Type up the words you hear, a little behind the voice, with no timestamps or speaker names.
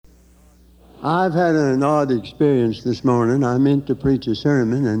I've had an odd experience this morning. I meant to preach a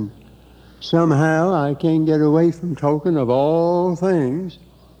sermon, and somehow I can't get away from talking of all things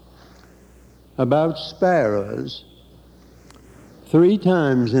about sparrows. 3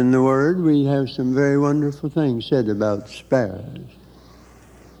 times in the Word we have some very wonderful things said about sparrows.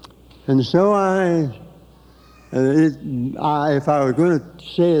 And so if I were going to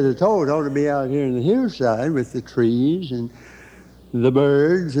say it at all, it ought to be out here in the hillside with the trees and the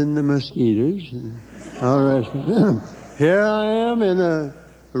birds and the mosquitoes and all the rest of them. Here I am in a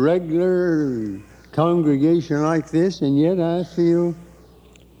regular congregation like this, and yet I feel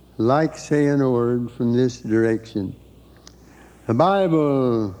like saying a word from this direction. The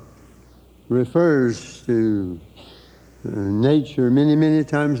Bible refers to nature many, many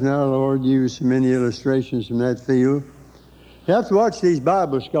times now. Lord used so many illustrations from that field. You have to watch these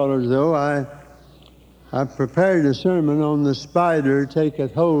Bible scholars, though. I prepared a sermon on the spider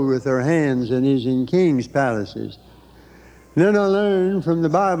taketh hold with her hands and is in kings' palaces. Then I learned from the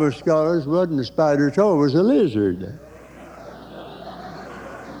Bible scholars wasn't a spider at all, it was a lizard.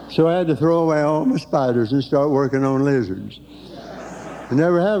 So I had to throw away all my spiders and start working on lizards. I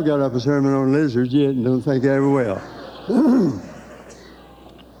never have got up a sermon on lizards yet, and don't think I ever will.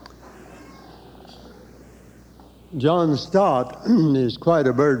 John Stott is quite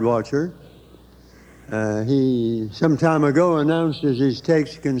a bird watcher. He some time ago announced as his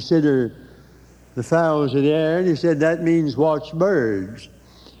text, consider the fowls of the air, and he said that means watch birds.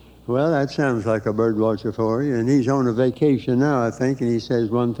 Well, that sounds like a bird watcher for you, and he's on a vacation now, I think, and he says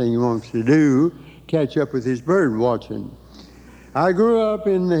one thing he wants to do, catch up with his bird watching. I grew up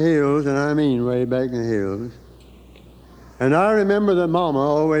in the hills, and I mean way back in the hills, and I remember that Mama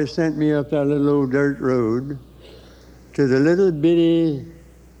always sent me up that little old dirt road to the little bitty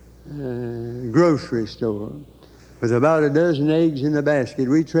grocery store with about a dozen eggs in a basket.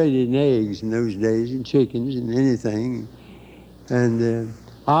 We traded in eggs in those days, and chickens and anything. And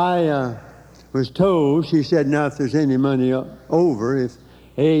I was told, she said, now if there's any money over, if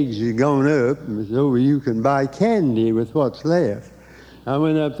eggs had gone up and it's over, you can buy candy with what's left. I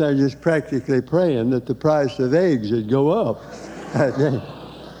went up there just practically praying that the price of eggs would go up that day.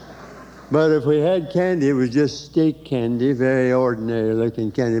 But if we had candy, it was just stick candy, very ordinary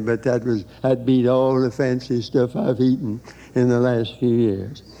looking candy, but that beat all the fancy stuff I've eaten in the last few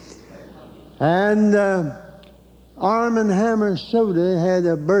years. And Arm & Hammer soda had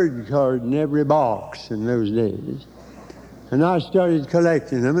a bird card in every box in those days. And I started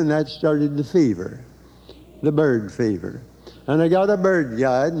collecting them, and that started the fever, the bird fever. And I got a bird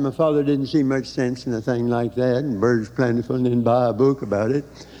guide, and my father didn't see much sense in a thing like that, and birds plentiful, and didn't buy a book about it.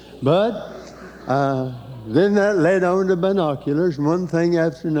 But then that led on to binoculars, one thing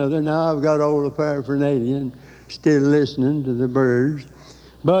after another. Now I've got all the paraphernalia and still listening to the birds.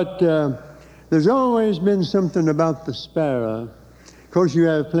 But there's always been something about the sparrow. Of course, you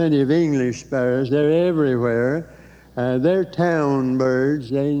have plenty of English sparrows. They're everywhere. They're town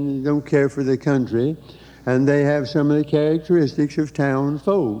birds. They don't care for the country. And they have some of the characteristics of town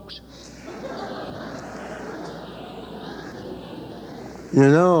folks. You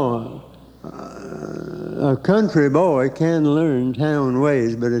know, a country boy can learn town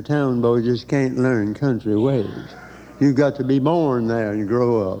ways, but a town boy just can't learn country ways. You've got to be born there and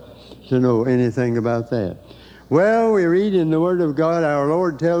grow up to know anything about that. Well, we read in the Word of God, our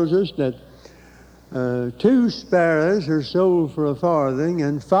Lord tells us that 2 sparrows are sold for a farthing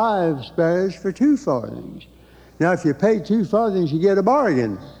and 5 sparrows for 2 farthings. Now, if you pay 2 farthings, you get a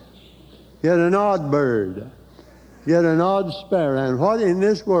bargain. Get an odd bird. Get an odd sparrow. And what in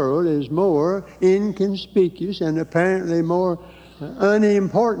this world is more inconspicuous and apparently more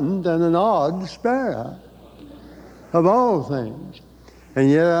unimportant than an odd sparrow of all things? And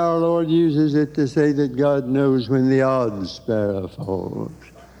yet our Lord uses it to say that God knows when the odd sparrow falls.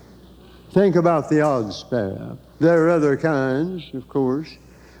 Think about the odd sparrow. There are other kinds, of course,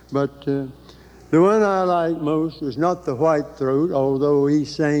 but the one I like most is not the white-throat, although he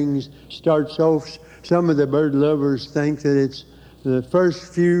starts off. Some of the bird lovers think that it's the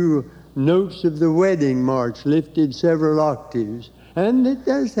first few notes of the wedding march lifted several octaves, and it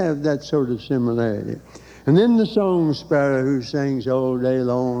does have that sort of similarity. And then the song sparrow who sings all day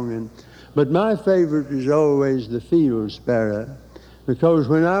long, but my favorite is always the field sparrow, because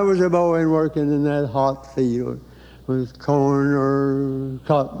when I was a boy and working in that hot field with corn or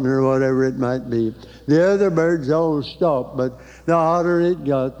cotton or whatever it might be, the other birds all stopped, but the hotter it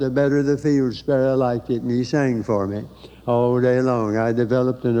got, the better the field sparrow liked it, and he sang for me all day long. I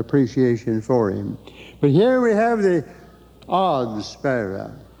developed an appreciation for him. But here we have the odd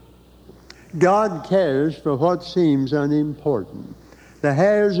sparrow. God cares for what seems unimportant. The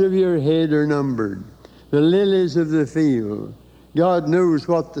hairs of your head are numbered. The lilies of the field. God knows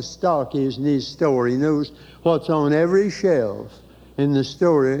what the stock is in His store. He knows what's on every shelf in the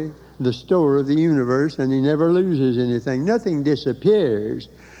store of the universe, and He never loses anything. Nothing disappears.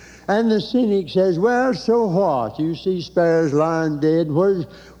 And the cynic says, well, so what? You see sparrows lying dead.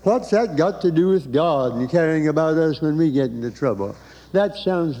 What's that got to do with God and caring about us when we get into trouble? That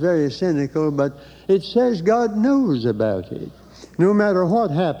sounds very cynical, but it says God knows about it. No matter what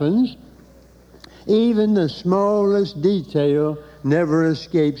happens, even the smallest detail never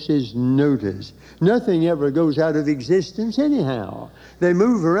escapes His notice. Nothing ever goes out of existence anyhow. They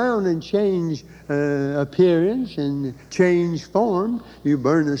move around and change appearance and change form. You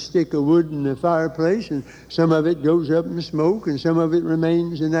burn a stick of wood in the fireplace, and some of it goes up in smoke, and some of it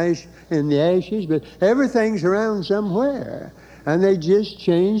remains in the ashes, but everything's around somewhere. And they just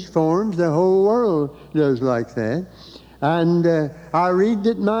change forms. The whole world does like that. And I read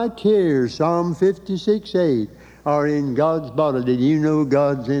that my tears, Psalm 56:8, are in God's bottle. Did you know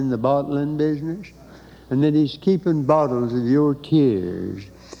God's in the bottling business? And that He's keeping bottles of your tears.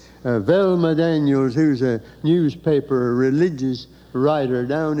 Velma Daniels, who's a newspaper religious writer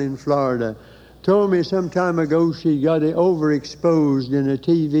down in Florida, told me some time ago she got overexposed in a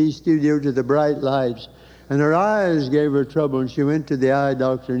TV studio to the bright lights, and her eyes gave her trouble, and she went to the eye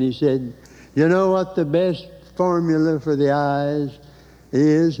doctor, and he said, you know what the best formula for the eyes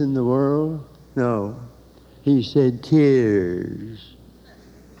is in the world? No. He said, tears.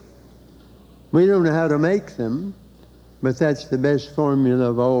 We don't know how to make them, but that's the best formula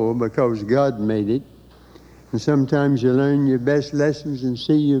of all because God made it. And sometimes you learn your best lessons and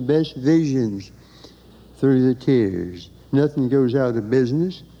see your best visions through the tears. Nothing goes out of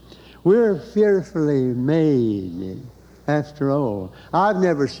business. We're fearfully made, after all. I've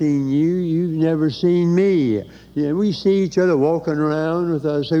never seen you. You've never seen me. Yeah, we see each other walking around with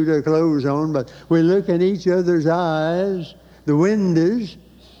a suit of clothes on, but we look in each other's eyes, the windows,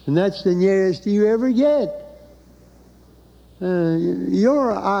 and that's the nearest you ever get.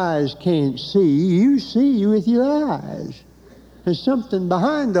 Your eyes can't see. You see with your eyes. There's something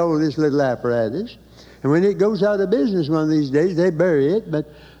behind all this little apparatus. And when it goes out of business one of these days, they bury it, but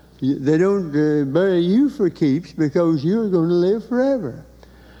they don't bury you for keeps because you're going to live forever.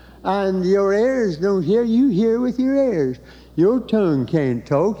 And your ears don't hear. You hear with your ears. Your tongue can't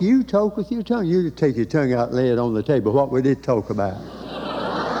talk. You talk with your tongue. You take your tongue out and lay it on the table. What would it talk about?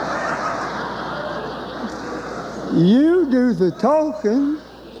 You do the talking.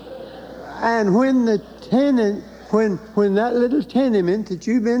 And when the tenant, when that little tenement that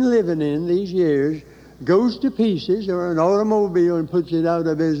you've been living in these years goes to pieces, or an automobile and puts it out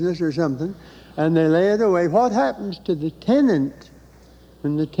of business or something, and they lay it away, what happens to the tenant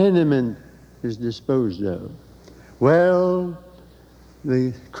when the tenement is disposed of? Well,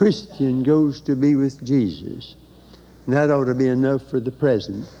 the Christian goes to be with Jesus. And that ought to be enough for the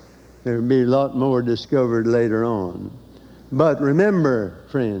present. There'll be a lot more discovered later on. But remember,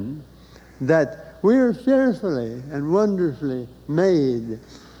 friend, that we're fearfully and wonderfully made.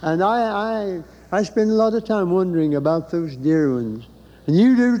 And I spend a lot of time wondering about those dear ones. And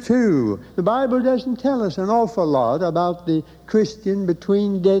you do too. The Bible doesn't tell us an awful lot about the Christian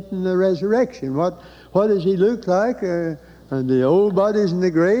between death and the resurrection. What does he look like? The old body's in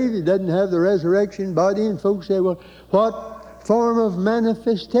the grave. He doesn't have the resurrection body. And folks say, well, what form of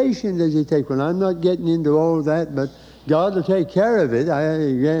manifestation does he take? Well, I'm not getting into all that, but God will take care of it. I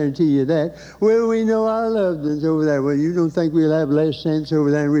guarantee you that. Well, we know our loved ones over there. Well, you don't think we'll have less sense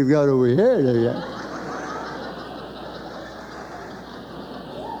over there than we've got over here, do you?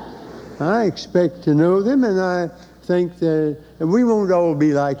 I expect to know them, and I think that we won't all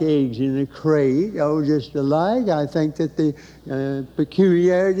be like eggs in a crate, all just alike. I think that the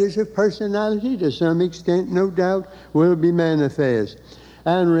peculiarities of personality, to some extent, no doubt, will be manifest.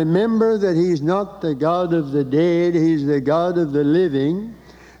 And remember that He's not the God of the dead, He's the God of the living,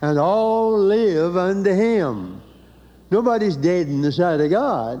 and all live unto Him. Nobody's dead in the sight of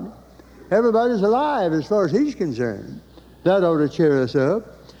God. Everybody's alive as far as He's concerned. That ought to cheer us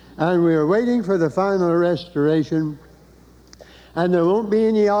up. And we are waiting for the final restoration, and there won't be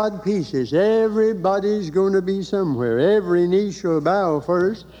any odd pieces. Everybody's going to be somewhere. Every knee shall bow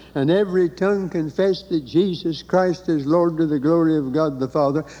first, and every tongue confess that Jesus Christ is Lord to the glory of God the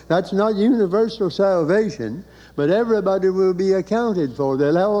Father. That's not universal salvation, but everybody will be accounted for.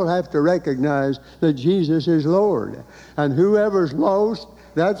 They'll all have to recognize that Jesus is Lord. And whoever's lost,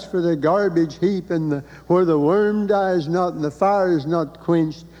 that's for the garbage heap and where the worm dies not and the fire is not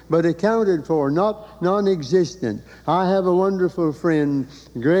quenched, but accounted for, not non-existent. I have a wonderful friend,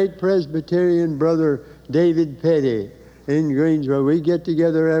 great Presbyterian brother David Petty. in Greensboro. We get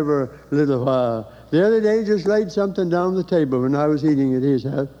together every little while. The other day, just laid something down the table when I was eating at his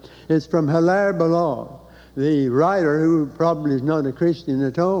house. It's from Hilaire Belloc, the writer who probably is not a Christian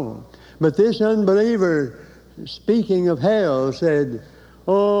at all. But this unbeliever, speaking of hell, said,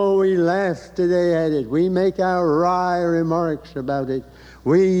 "Oh, we laugh today at it. We make our wry remarks about it.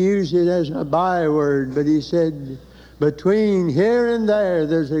 We use it as a byword." But he said, between here and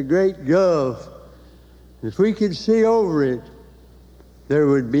there's a great gulf. If we could see over it, there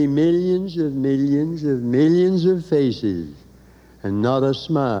would be millions of millions of millions of faces and not a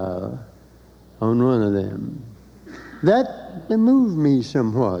smile on one of them. That moved me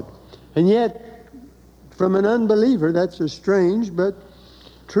somewhat. And yet, from an unbeliever, that's a strange but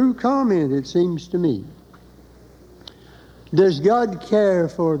true comment, it seems to me. Does God care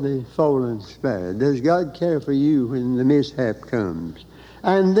for the fallen sparrow? Does God care for you when the mishap comes?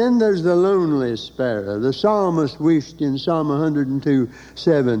 And then there's the lonely sparrow. The psalmist wished in Psalm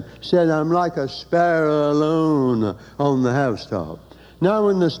 102:7, said, "I'm like a sparrow alone on the housetop." Now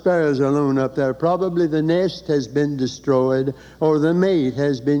when the sparrow's alone up there, probably the nest has been destroyed or the mate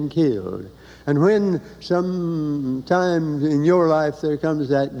has been killed. And when sometime in your life there comes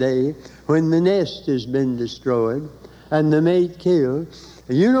that day when the nest has been destroyed and the mate killed,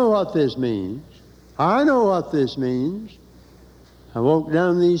 you know what this means. I know what this means. I walk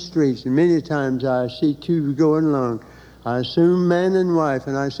down these streets, and many times I see two going along. I assume man and wife,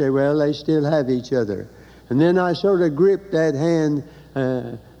 and I say, well, they still have each other. And then I sort of grip that hand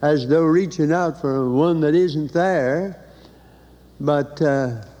as though reaching out for one that isn't there. But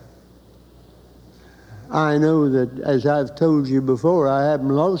I know that, as I've told you before, I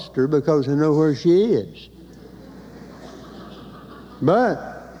haven't lost her because I know where she is. But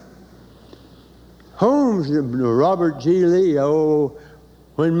Holmes, Robert G. Lee,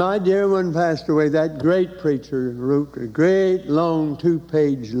 when my dear one passed away, that great preacher wrote a great long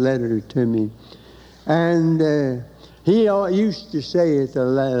 2-page letter to me. And he used to say at the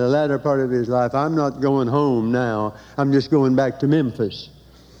latter part of his life, "I'm not going home now. I'm just going back to Memphis.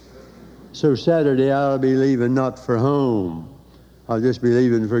 So Saturday I'll be leaving not for home. I'll just be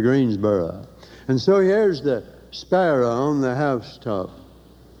leaving for Greensboro." And so here's the sparrow on the housetop.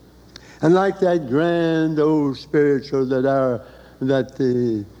 And like that grand old spiritual that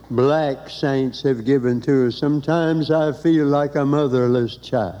the black saints have given to us, sometimes I feel like a motherless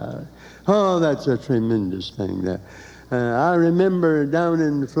child. Oh, that's a tremendous thing there. I remember down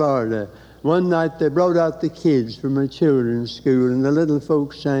in Florida, one night they brought out the kids from a children's school, and the little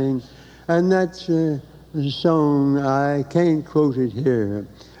folks sang, and that's a song, I can't quote it here,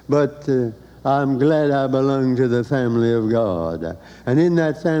 but I'm glad I belong to the family of God. And in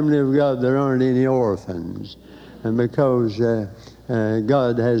that family of God, there aren't any orphans, and because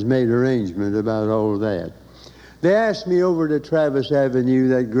God has made arrangement about all that. They asked me over to Travis Avenue,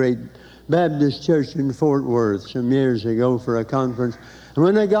 that great Baptist church in Fort Worth, some years ago for a conference. And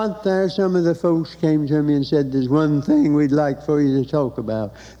when I got there, some of the folks came to me and said, "There's one thing we'd like for you to talk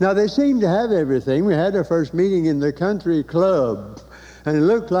about." Now, they seemed to have everything. We had our first meeting in the country club, and it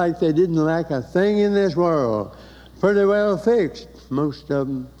looked like they didn't lack a thing in this world. Pretty well fixed, most of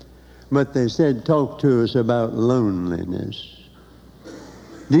them. But they said, "Talk to us about loneliness."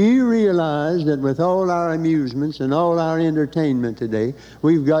 Do you realize that with all our amusements and all our entertainment today,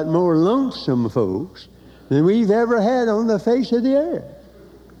 we've got more lonesome folks than we've ever had on the face of the earth?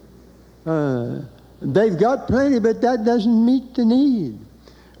 They've got plenty, but that doesn't meet the need.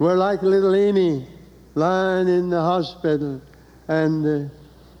 We're like little Amy lying in the hospital, and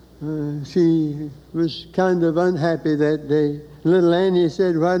she was kind of unhappy that day. Little Annie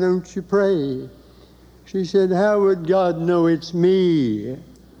said, "Why don't you pray?" She said, "How would God know it's me?"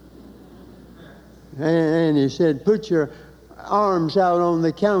 And he said, "Put your arms out on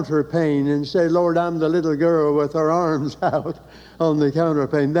the counterpane and say, 'Lord, I'm the little girl with her arms out on the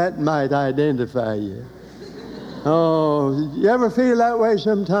counterpane.' That might identify you." Oh, you ever feel that way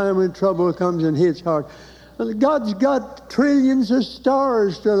sometime when trouble comes and hits hard? God's got trillions of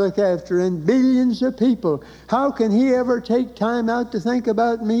stars to look after and billions of people. How can He ever take time out to think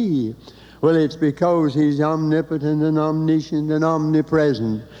about me? Well, it's because He's omnipotent and omniscient and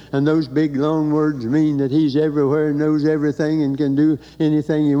omnipresent. And those big long words mean that He's everywhere, knows everything, and can do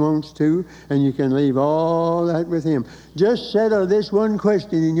anything He wants to. And you can leave all that with Him. Just settle this one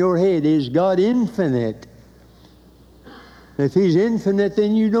question in your head: is God infinite? If He's infinite,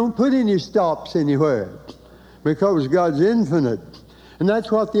 then you don't put any stops anywhere, because God's infinite. And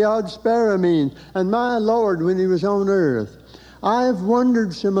that's what the odd sparrow means. And my Lord, when He was on earth, I've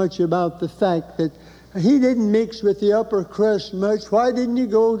wondered so much about the fact that He didn't mix with the upper crust much. Why didn't he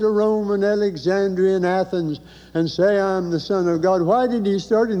go to Rome and Alexandria and Athens and say, I'm the Son of God? Why did he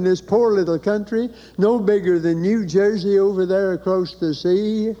start in this poor little country, no bigger than New Jersey over there across the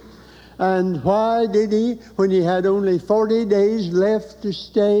sea? And why did he, when he had only 40 days left to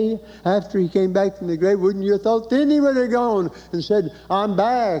stay after he came back from the grave, wouldn't you have thought then he would have gone and said, I'm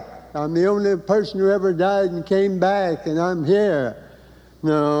back. I'm the only person who ever died and came back, and I'm here.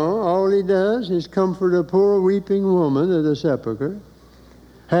 No, all he does is comfort a poor weeping woman at a sepulchre,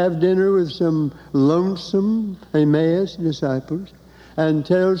 have dinner with some lonesome Emmaus disciples, and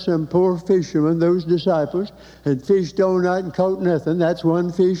tell some poor fishermen, those disciples, had fished all night and caught nothing. That's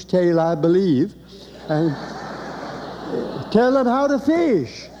one fish tail, I believe. And tell them how to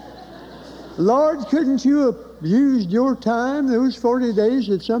fish. Lord, couldn't you have used your time, those 40 days,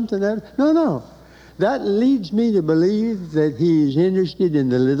 at something else? No. That leads me to believe that he's interested in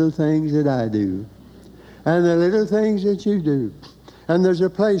the little things that I do and the little things that you do. And there's a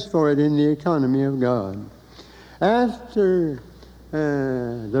place for it in the economy of God. After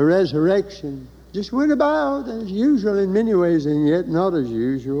the resurrection, just went about as usual in many ways, and yet not as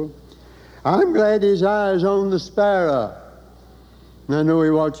usual. I'm glad his eye's on the sparrow. And I know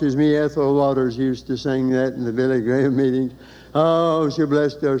he watches me. Ethel Waters used to sing that in the Billy Graham meetings. Oh, she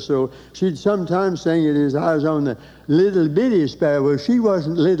blessed her soul. She'd sometimes sing it, his eyes on the little bitty sparrow. Well, she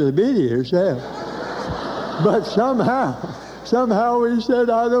wasn't little bitty herself. But somehow we said,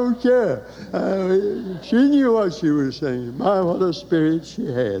 I don't care. She knew what she was singing. My, what a spirit she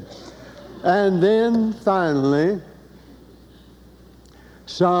had. And then finally,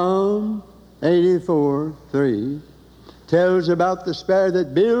 Psalm 84:3 tells about the sparrow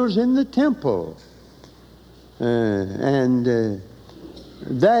that builds in the temple. And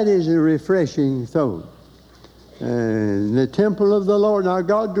that is a refreshing thought. The temple of the Lord. Now,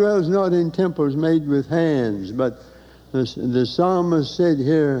 God dwells not in temples made with hands, but the psalmist said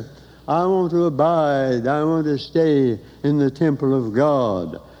here, I want to abide, I want to stay in the temple of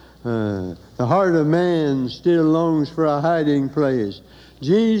God. The heart of man still longs for a hiding place.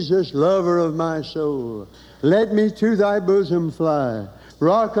 Jesus, lover of my soul, let me to thy bosom fly.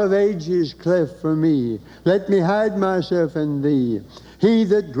 Rock of ages, cleft for me, let me hide myself in thee. He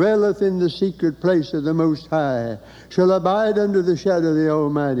that dwelleth in the secret place of the Most High shall abide under the shadow of the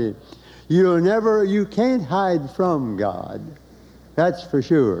Almighty. You can't hide from God, that's for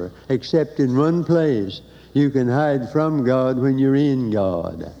sure, except in one place. You can hide from God when you're in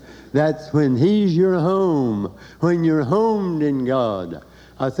God. That's when He's your home, when you're homed in God.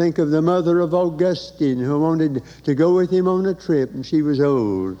 I think of the mother of Augustine who wanted to go with him on a trip, and she was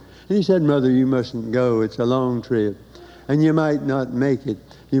old. And he said, Mother, you mustn't go. It's a long trip, and you might not make it.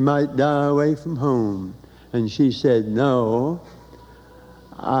 You might die away from home. And she said, no,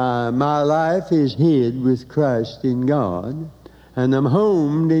 my life is hid with Christ in God, and I'm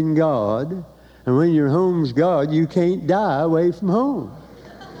homed in God. And when your home's God, you can't die away from home.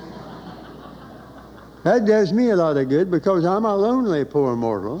 That does me a lot of good because I'm a lonely poor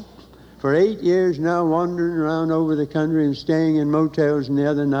mortal. For 8 years now, wandering around over the country and staying in motels. And the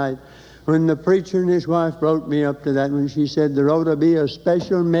other night, when the preacher and his wife brought me up to that one, she said there ought to be a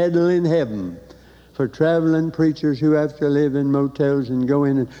special medal in heaven for traveling preachers who have to live in motels and go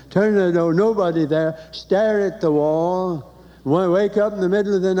in and turn the door, nobody there, stare at the wall, wake up in the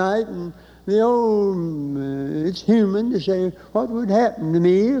middle of the night, and it's human to say, what would happen to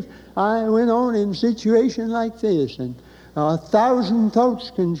me if I went on in a situation like this? And 1,000 thoughts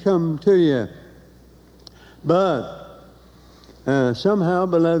can come to you. But somehow,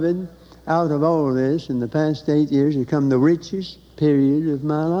 beloved, out of all this, in the past 8 years, has come the richest period of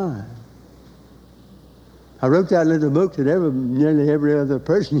my life. I wrote that little book that nearly every other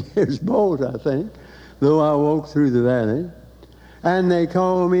person here has bought, I think, though I walk through the valley. And they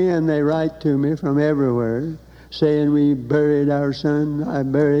call me and they write to me from everywhere, saying we buried our son, I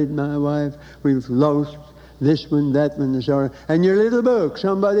buried my wife, we've lost this one, that one, and so on. And your little book,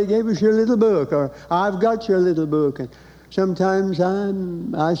 somebody gave us your little book, or I've got your little book. And sometimes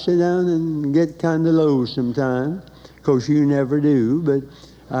I sit down and get kind of low sometimes. Of course, you never do, but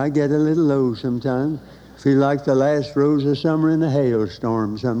I get a little low sometimes. Feel like the last rose of summer in a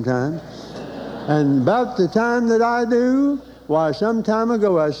hailstorm sometimes. And about the time that I do, why, some time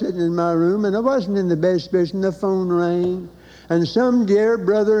ago I was sitting in my room and I wasn't in the best spirits, the phone rang. And some dear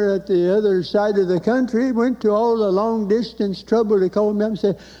brother at the other side of the country went to all the long-distance trouble to call me up and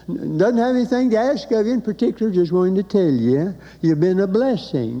say, doesn't have anything to ask of you in particular, just wanting to tell you, you've been a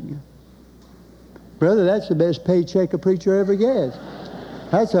blessing. Brother, that's the best paycheck a preacher ever gets.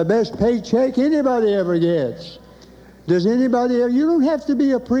 That's the best paycheck anybody ever gets. Does anybody, you don't have to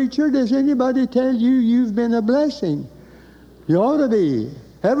be a preacher. Does anybody tell you you've been a blessing? You ought to be.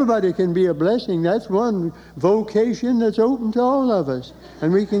 Everybody can be a blessing. That's one vocation that's open to all of us,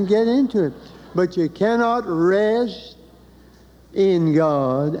 and we can get into it. But you cannot rest in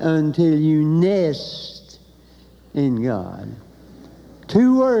God until you nest in God.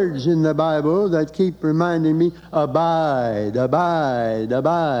 Two words in the Bible that keep reminding me: abide, abide,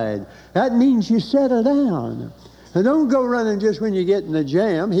 abide. That means you settle down. And don't go running just when you get in a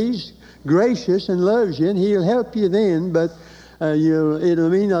jam. He's gracious and loves you, and He'll help you then, but it'll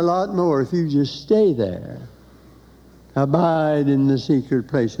mean a lot more if you just stay there. Abide in the secret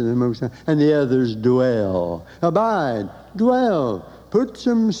place of the Most High. And the others, dwell. Abide, dwell.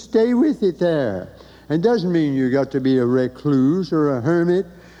 Stay with it there. It doesn't mean you got to be a recluse or a hermit.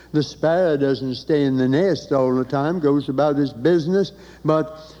 The sparrow doesn't stay in the nest all the time, goes about his business.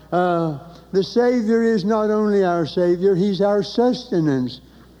 But the Savior is not only our Savior, He's our sustenance.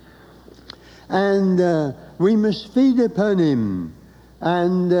 And we must feed upon Him.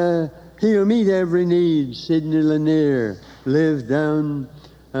 And He'll meet every need. Sidney Lanier lived down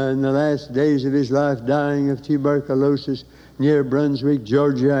in the last days of his life, dying of tuberculosis near Brunswick,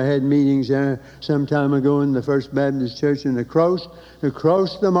 Georgia. I had meetings there some time ago in the First Baptist Church, and across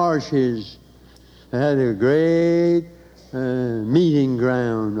the marshes, they had a great meeting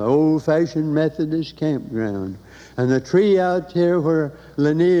ground, old-fashioned Methodist campground. And the tree out there where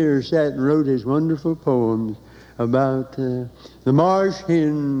Lanier sat and wrote his wonderful poems about the marsh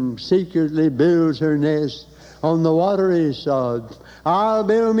hen secretly builds her nest on the watery sod. I'll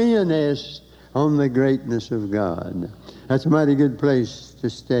build me a nest on the greatness of God. That's a mighty good place to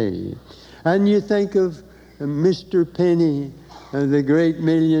stay. And you think of Mr. Penny, the great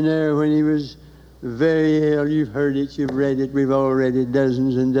millionaire, when he was very ill. You've heard it, you've read it, we've all read it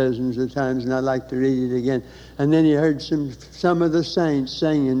dozens and dozens of times, and I'd like to read it again. And then he heard some of the saints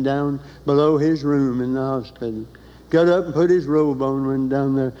singing down below his room in the hospital. Got up and put his robe on, went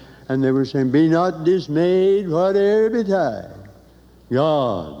down there, and they were saying, "Be not dismayed, whate'er betide.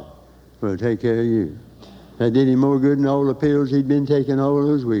 God will take care of you." That did him more good than all the pills he'd been taking all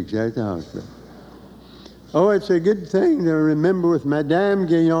those weeks at the hospital. Oh, it's a good thing to remember with Madame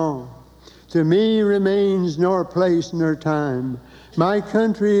Guyon. To me remains nor place nor time. My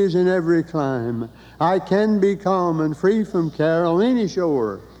country is in every clime. I can be calm and free from care on any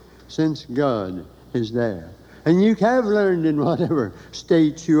shore, since God is there. And you have learned in whatever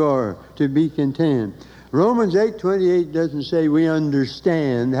state you are to be content. Romans 8:28 doesn't say we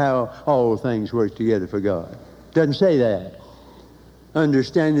understand how all things work together for God. It doesn't say that.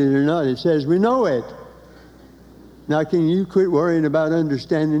 Understand it or not, it says we know it. Now, can you quit worrying about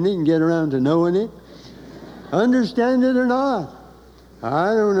understanding it and get around to knowing it? Understand it or not.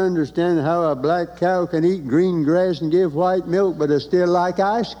 I don't understand how a black cow can eat green grass and give white milk, but I still like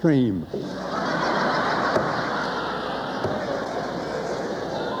ice cream.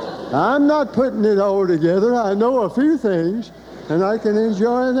 I'm not putting it all together. I know a few things, and I can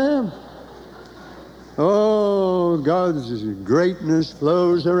enjoy them. Oh, God's greatness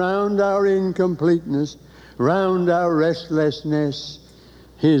flows around our incompleteness, round our restlessness,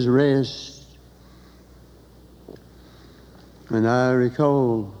 His rest. And I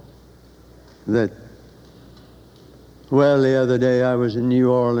recall that, the other day I was in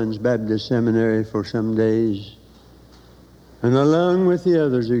New Orleans Baptist Seminary for some days, and along with the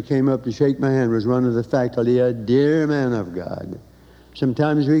others who came up to shake my hand was one of the faculty, a dear man of God.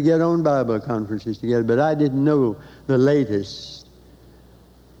 Sometimes we get on Bible conferences together, but I didn't know the latest.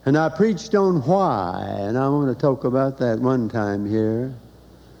 And I preached on why, and I want to talk about that one time here.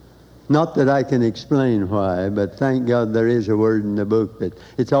 Not that I can explain why, but thank God there is a word in the book that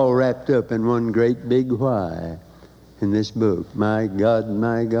it's all wrapped up in one great big why in this book. My God,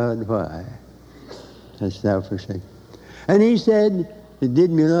 why hast thou forsaken? And he said, it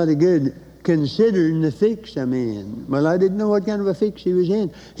did me a lot of good considering the fix I'm in. Well, I didn't know what kind of a fix he was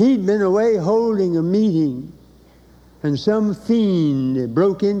in. He'd been away holding a meeting, and some fiend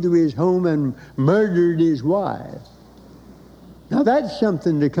broke into his home and murdered his wife. Now that's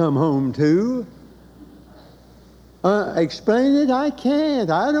something to come home to. Explain it? I can't.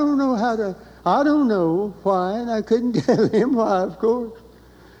 I don't know why, and I couldn't tell him why, of course.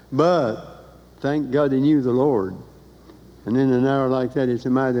 But thank God he knew the Lord. And in an hour like that, it's a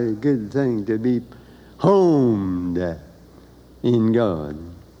mighty good thing to be homed in God.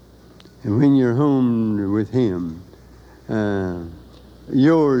 And when you're homed with Him,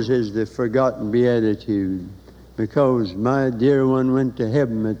 yours is the forgotten beatitude, because my dear one went to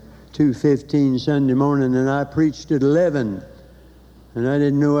heaven at 2:15 Sunday morning, and I preached at 11, and I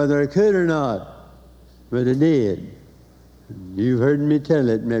didn't know whether I could or not, but I did. You've heard me tell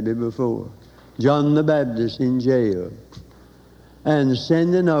it maybe before. John the Baptist in jail, and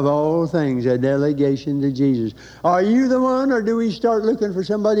sending of all things a delegation to Jesus. Are you the one, or do we start looking for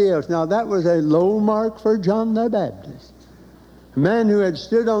somebody else? Now that was a low mark for John the Baptist. A man who had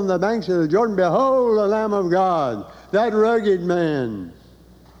stood on the banks of the Jordan. Behold the Lamb of God, that rugged man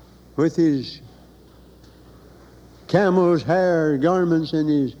with his camel's hair garments and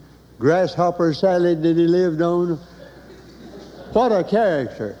his grasshopper salad that he lived on. What a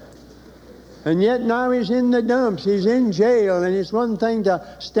character. And yet now he's in the dumps, he's in jail, and it's one thing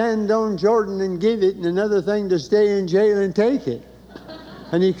to stand on Jordan and give it, and another thing to stay in jail and take it.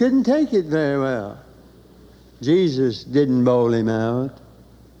 And he couldn't take it very well. Jesus didn't bawl him out.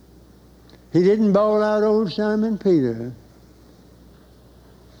 He didn't bawl out old Simon Peter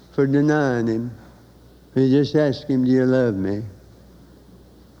for denying him. He just asked him, do you love me?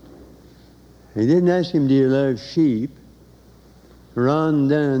 He didn't ask him, do you love sheep? Ron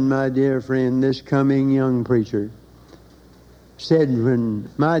Dunn, my dear friend, this coming young preacher, said when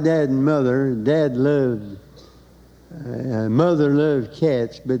my dad and mother, mother loved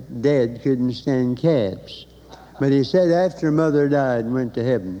cats, but Dad couldn't stand cats. But he said after Mother died and went to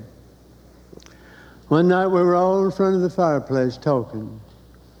heaven, one night we were all in front of the fireplace talking,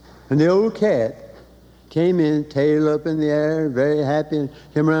 and the old cat came in, tail up in the air, very happy, and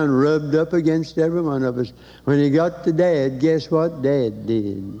came around and rubbed up against every one of us. When he got to Dad, guess what Dad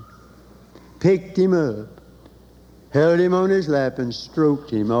did? Picked him up, held him on his lap, and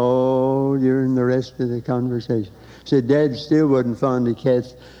stroked him all during the rest of the conversation. Said Dad still wasn't fond of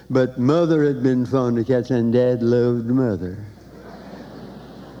cats, but Mother had been fond of cats, and Dad loved Mother.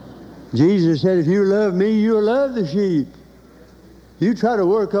 Jesus said, if you love me, you'll love the sheep. You try to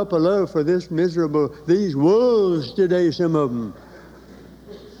work up a love for these wolves today, some of them.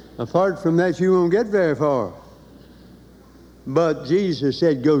 Apart from that, you won't get very far. But Jesus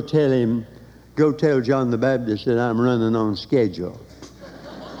said, go tell John the Baptist that I'm running on schedule.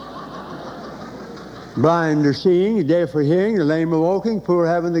 Blind are seeing, deaf are hearing, the lame are walking, poor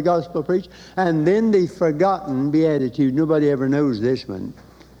having the gospel preached. And then the forgotten beatitude. Nobody ever knows this one.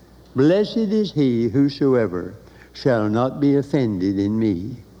 Blessed is he whosoever shall not be offended in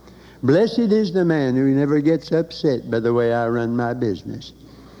me. Blessed is the man who never gets upset by the way I run my business.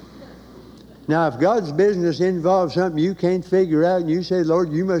 Now, if God's business involves something you can't figure out, and you say,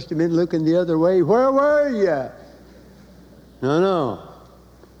 Lord, you must have been looking the other way, where were you? No.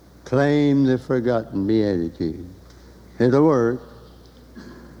 Claim the forgotten beatitude. It'll work.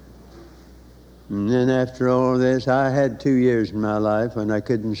 And then after all this, I had 2 years in my life when I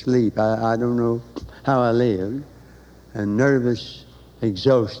couldn't sleep. I don't know how I lived. And nervous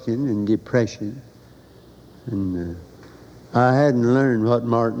exhaustion and depression. And I hadn't learned what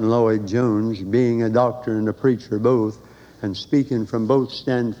Martin Lloyd-Jones, being a doctor and a preacher both, and speaking from both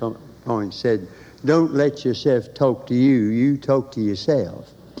standpoints, said, don't let yourself talk to you, you talk to yourself.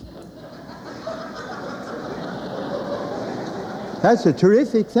 That's a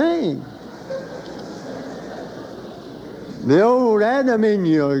terrific thing. The old Adam in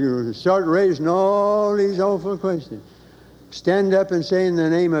you start raising all these awful questions. Stand up and say, in the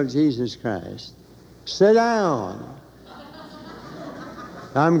name of Jesus Christ, sit down.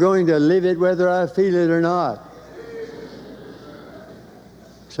 I'm going to live it whether I feel it or not.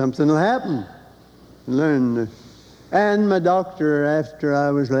 Something will happen. Learn. And my doctor, after I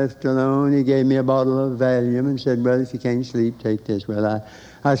was left alone, he gave me a bottle of Valium and said, well, if you can't sleep, take this. Well,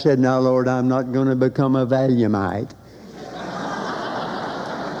 I said, now, Lord, I'm not going to become a Valiumite.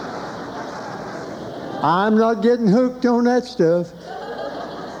 I'm not getting hooked on that stuff.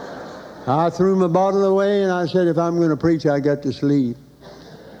 I threw my bottle away and I said, if I'm going to preach, I got to sleep.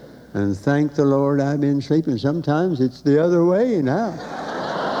 And thank the Lord I've been sleeping. Sometimes it's the other way now.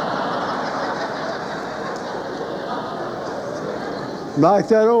 Like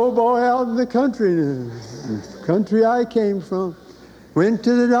that old boy out in the country I came from. Went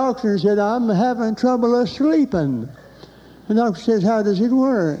to the doctor and said, I'm having trouble sleeping. The doctor says, how does it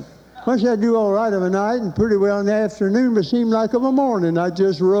work? I said, I do all right of a night and pretty well in the afternoon, but seemed like of a morning. I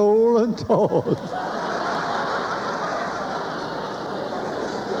just roll and toss.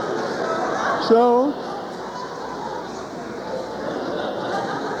 So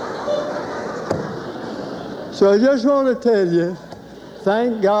I just want to tell you,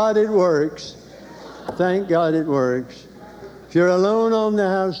 thank God it works. Thank God it works. If you're alone on the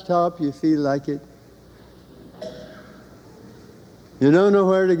housetop, you feel like it. You don't know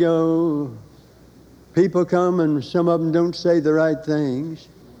where to go. People come and some of them don't say the right things.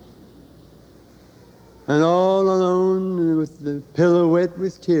 And all alone with the pillow wet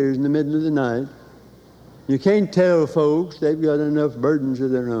with tears in the middle of the night, You can't tell folks they've got enough burdens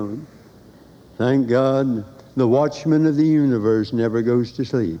of their own. Thank God the watchman of the universe never goes to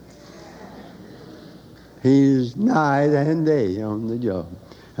sleep. He's night and day on the job.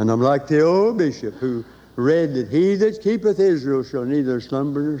 And I'm like the old bishop who read that he that keepeth Israel shall neither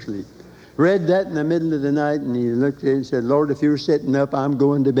slumber nor sleep. Read that in the middle of the night, and he looked at it and said, Lord, if you're sitting up, I'm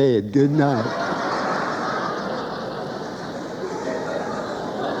going to bed. Good night.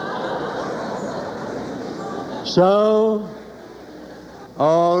 So,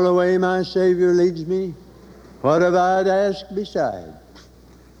 all the way my Savior leads me, what have I to ask beside?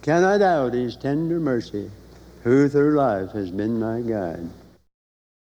 Can I doubt his tender mercy, who through life has been my guide?